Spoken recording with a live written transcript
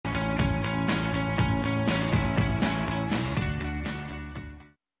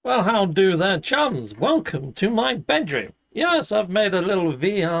Well, how do there, chums? Welcome to my bedroom. Yes, I've made a little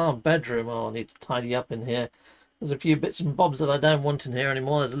VR bedroom. Oh, I need to tidy up in here. There's a few bits and bobs that I don't want in here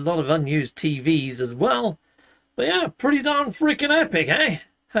anymore. There's a lot of unused TVs as well. But yeah, pretty darn freaking epic, eh?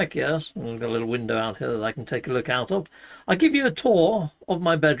 Heck yes. I've got a little window out here that I can take a look out of. I'll give you a tour of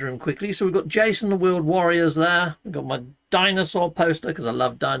my bedroom quickly. So we've got Jason the World Warriors there. We've got my dinosaur poster because I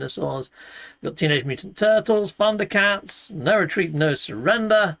love dinosaurs. We've got Teenage Mutant Turtles, Thundercats, No Retreat, No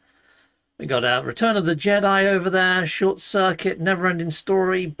Surrender. We got Return of the Jedi over there, Short Circuit, Neverending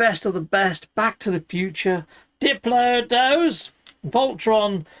Story, Best of the Best, Back to the Future, Diplodocus,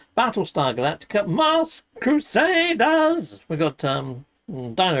 Voltron, Battlestar Galactica, Mars Crusaders. We got Dino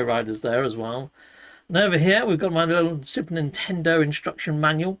Riders there as well. And over here we've got my little Super Nintendo instruction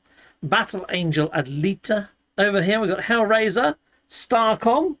manual, Battle Angel Alita. Over here we've got Hellraiser,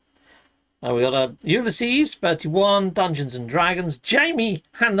 Starcom. We got Ulysses 31, Dungeons and Dragons, Jamie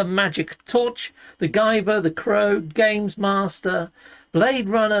and the Magic Torch, The Guyver, The Crow, Games Master, Blade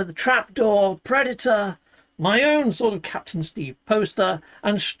Runner, The Trapdoor, Predator, my own sort of Captain Steve poster,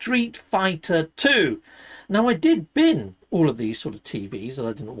 and Street Fighter 2. Now, I did bin all of these sort of TVs that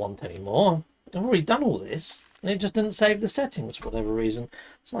I didn't want anymore. I've already done all this, and it just didn't save the settings for whatever reason.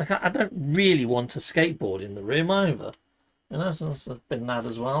 It's like I don't really want a skateboard in the room either. You know, so I've bin that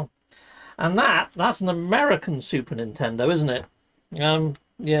as well. And that's an American Super Nintendo, isn't it?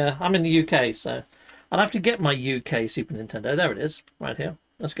 Yeah, I'm in the UK, so I'll have to get my UK Super Nintendo. There it is, right here.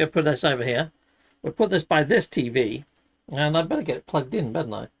 Let's go put this over here. We'll put this by this TV, and I better get it plugged in,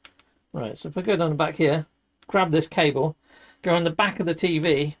 better I? Right, so if I go down the back here, grab this cable, go on the back of the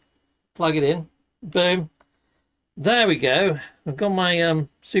TV, plug it in, boom. There we go. I've got my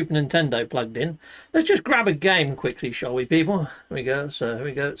Super Nintendo plugged in. Let's just grab a game quickly, shall we, people? Here we go. So here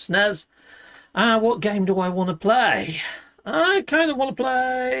we go. SNES. What game do I want to play? I kind of want to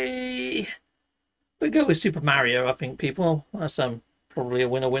play... We go with Super Mario, I think, people. That's probably a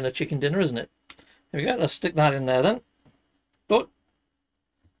winner-winner chicken dinner, isn't it? Here we go. Let's stick that in there then. But...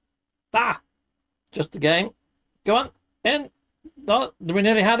 Just the game. Go on. In. Oh, we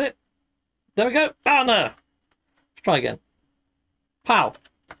nearly had it. There we go. Oh, no. Let's try again. Pow.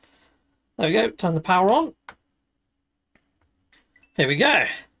 There we go. Turn the power on. Here we go.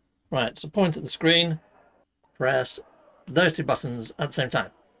 Right, so point at the screen. Press those two buttons at the same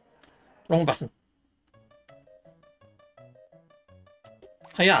time. Wrong button.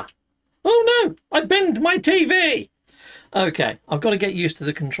 Hiya. Oh no! I bent my TV! Okay, I've got to get used to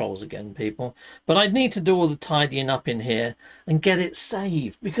the controls again, people. But I need to do all the tidying up in here and get it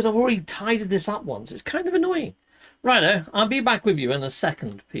saved because I've already tidied this up once. It's kind of annoying. Righto, I'll be back with you in a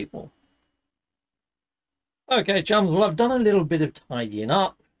second, people. Okay, chums, well, I've done a little bit of tidying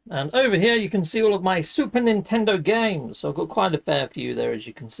up. And over here, you can see all of my Super Nintendo games. So I've got quite a fair few there, as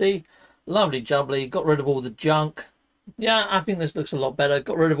you can see. Lovely jubbly. Got rid of all the junk. Yeah, I think this looks a lot better.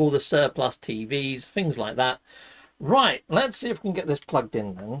 Got rid of all the surplus TVs, things like that. Right, let's see if we can get this plugged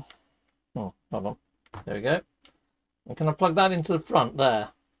in then. Oh, hold on. There we go. And can I plug that into the front there?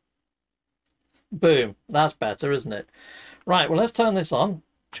 Boom. That's better, isn't it? Right, well, let's turn this on.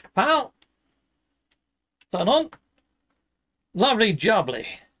 Chicka-pow. Turn on. Lovely jubbly.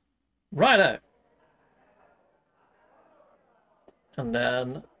 Righto. And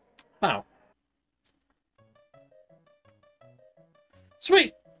then, pow.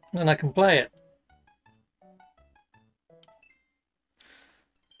 Sweet. Then I can play it.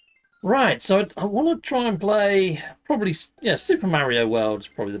 Right, so I want to try and play probably, yeah, Super Mario World is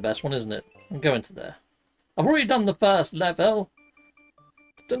probably the best one, isn't it? I'm going to there. I've already done the first level.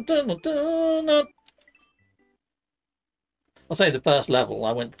 Dun, dun, dun, dun, dun. I'll say the first level,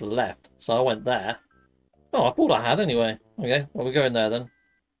 I went to the left, so I went there. Oh, I thought I had anyway. Okay, well, we're going there then.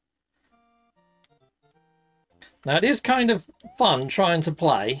 Now, it is kind of fun trying to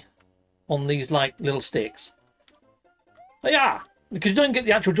play on these, like, little sticks. Yeah, because you don't get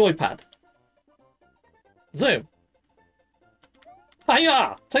the actual joypad. Zoom.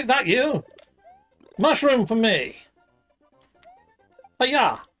 Hiya! Take that, you! Mushroom for me!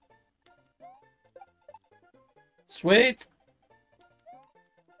 Hiya! Sweet!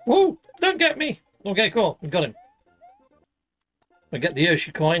 Whoa! Don't get me! Okay, cool. We got him. We get the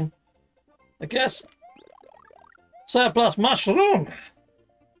Yoshi coin. I guess. Surplus mushroom!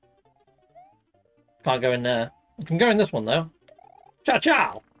 Can't go in there. I can go in this one, though. Ciao,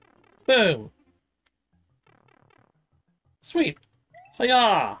 ciao! Boom! Sweet!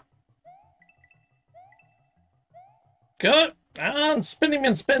 Hiya! Good! And spinning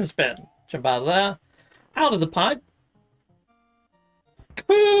and spin, spin. Jump out of there. Out of the pipe.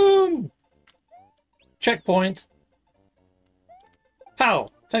 Kaboom! Checkpoint. Pow!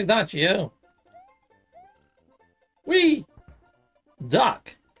 Take that, you. Whee!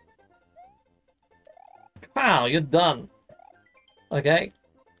 Duck. Wow, you're done. Okay.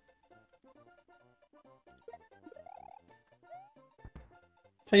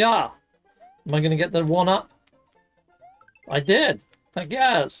 Yeah. Am I going to get the one up? I did. I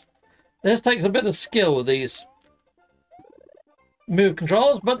guess. This takes a bit of skill with these move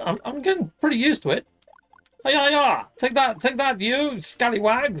controls, but I'm getting pretty used to it. Yeah. Take that, you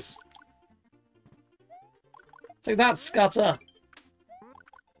scallywags. Take that, Scutter.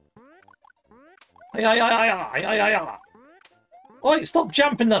 Yeah. Oi, stop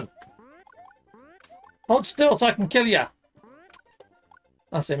jumping them. Hold still so I can kill you.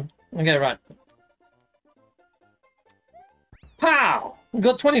 That's him. Okay, right. Pow! We've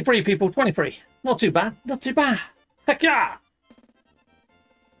got 23 people, 23. Not too bad, not too bad. Heck yeah!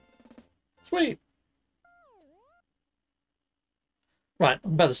 Sweet. Right, I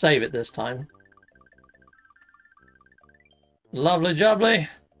better save it this time. Lovely jubbly.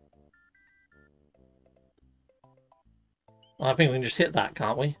 I think we can just hit that,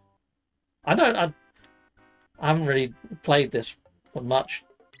 can't we? I haven't really played this for much,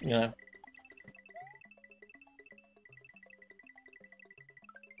 you know.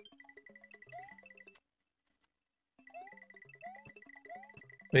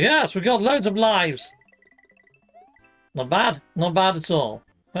 But yes, we got loads of lives. Not bad at all.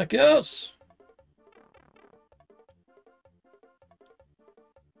 Heck yes.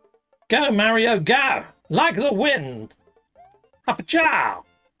 Go, Mario, go! Like the wind! Hapa-chow!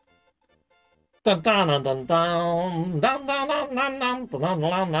 Dun dun dun dun dun dun dun dun dun dun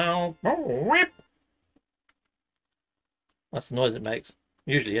dun dun dun. Whip! That's the noise it makes.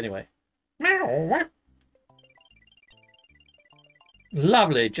 Usually, anyway. Meow, whip!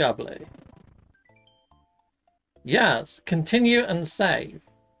 Lovely jubbly. Yes, continue and save.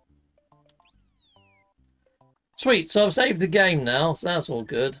 Sweet, so I've saved the game now, so that's all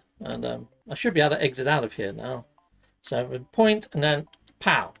good. And I should be able to exit out of here now. So point and then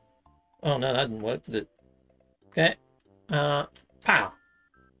pow. Oh no, that didn't work, did it? Okay. Pow.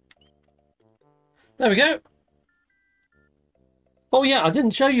 There we go. Oh yeah, I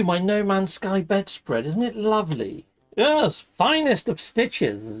didn't show you my No Man's Sky bedspread. Isn't it lovely? Yes, finest of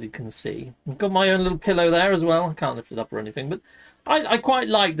stitches, as you can see. I've got my own little pillow there as well. I can't lift it up or anything, but I quite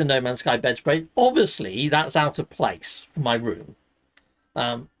like the No Man's Sky bedspread. Obviously, that's out of place for my room.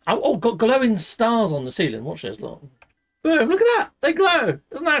 Oh, got glowing stars on the ceiling. Watch this, look. Boom, look at that. They glow.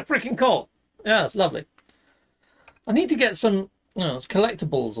 Isn't that freaking cool? Yeah, it's lovely. I need to get some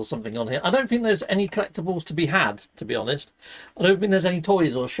collectibles or something on here. I don't think there's any collectibles to be had, to be honest. I don't think there's any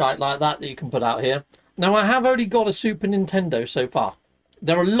toys or shite like that you can put out here. Now, I have only got a Super Nintendo so far.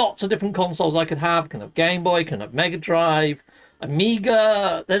 There are lots of different consoles I could have. Can have Game Boy, can have Mega Drive,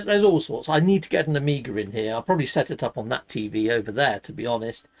 Amiga. There's all sorts. I need to get an Amiga in here. I'll probably set it up on that TV over there, to be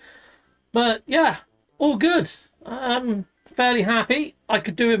honest. But yeah, all good. I'm fairly happy. I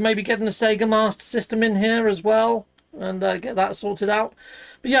could do with maybe getting a Sega Master System in here as well and get that sorted out.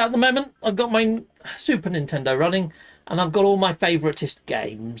 But yeah, at the moment, I've got my Super Nintendo running. And I've got all my favouriteest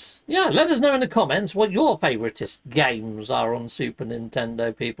games. Yeah, let us know in the comments what your favouriteest games are on Super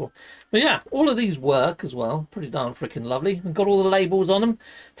Nintendo, people. But yeah, all of these work as well. Pretty darn freaking lovely. We've got all the labels on them.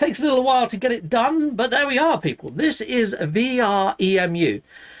 Takes a little while to get it done, but there we are, people. This is a VR EMU.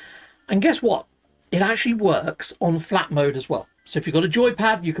 And guess what? It actually works on flat mode as well. So if you've got a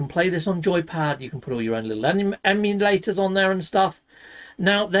joypad, you can play this on joypad. You can put all your own little emulators on there and stuff.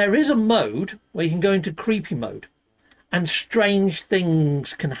 Now, there is a mode where you can go into creepy mode. And strange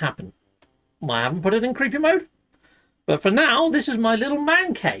things can happen. I haven't put it in creepy mode. But for now, this is my little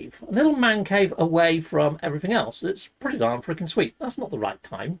man cave. A little man cave away from everything else. It's pretty darn freaking sweet. That's not the right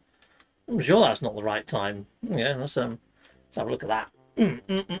time. I'm sure that's not the right time. Yeah, let's have a look at that.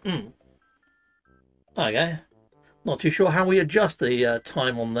 Okay. Not too sure how we adjust the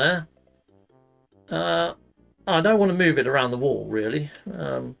time on there. I don't want to move it around the wall, really.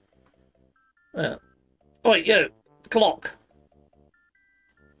 Yeah. Oh, yeah. Clock.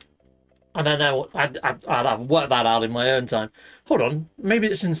 I don't know. I'd have to work that out in my own time. Hold on. Maybe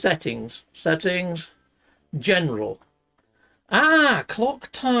it's in settings. Settings. General. Ah, clock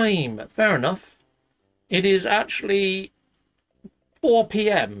time. Fair enough. It is actually 4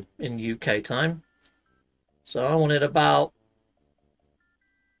 PM in UK time. So I want it about...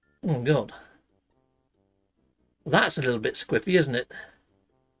 Oh, God. That's a little bit squiffy, isn't it?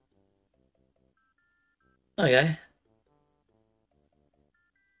 Okay.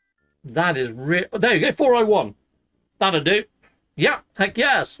 That is real. There you go, 401. That'll do. Yeah, heck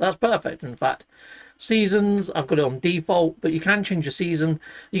yes, that's perfect, in fact. Seasons, I've got it on default, but you can change your season.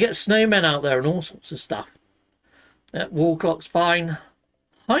 You get snowmen out there and all sorts of stuff. Yeah, wall clock's fine.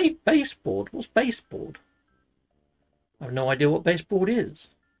 Height baseboard. What's baseboard? I have no idea what baseboard is.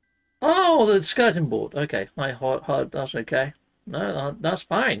 Oh, the skirting board. Okay, hard, that's okay. No, that's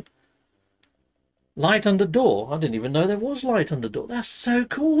fine. Light under door. I didn't even know there was light under door. That's so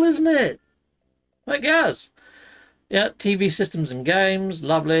cool, isn't it? I guess. Yeah, TV systems and games.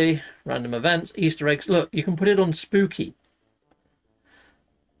 Lovely. Random events. Easter eggs. Look, you can put it on spooky.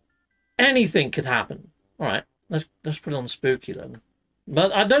 Anything could happen. All right, let's put it on spooky then.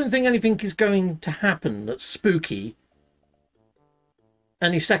 But I don't think anything is going to happen that's spooky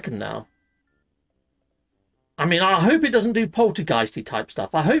any second now. I mean, I hope it doesn't do poltergeisty type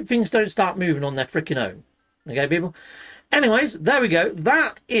stuff. I hope things don't start moving on their freaking own. Okay, people? Anyways, there we go.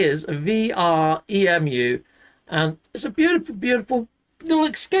 That is VR EMU. And it's a beautiful, beautiful little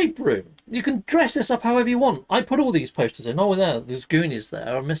escape room. You can dress this up however you want. I put all these posters in. Oh, there's Goonies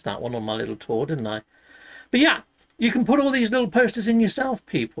there. I missed that one on my little tour, didn't I? But yeah, you can put all these little posters in yourself,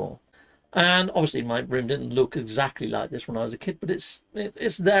 people. And obviously my room didn't look exactly like this when I was a kid, but it's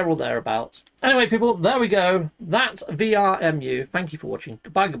there or thereabouts. Anyway, people, there we go. That's VRMU. Thank you for watching.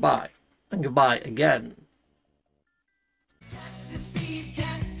 Goodbye, goodbye. And goodbye again. Captain Steve.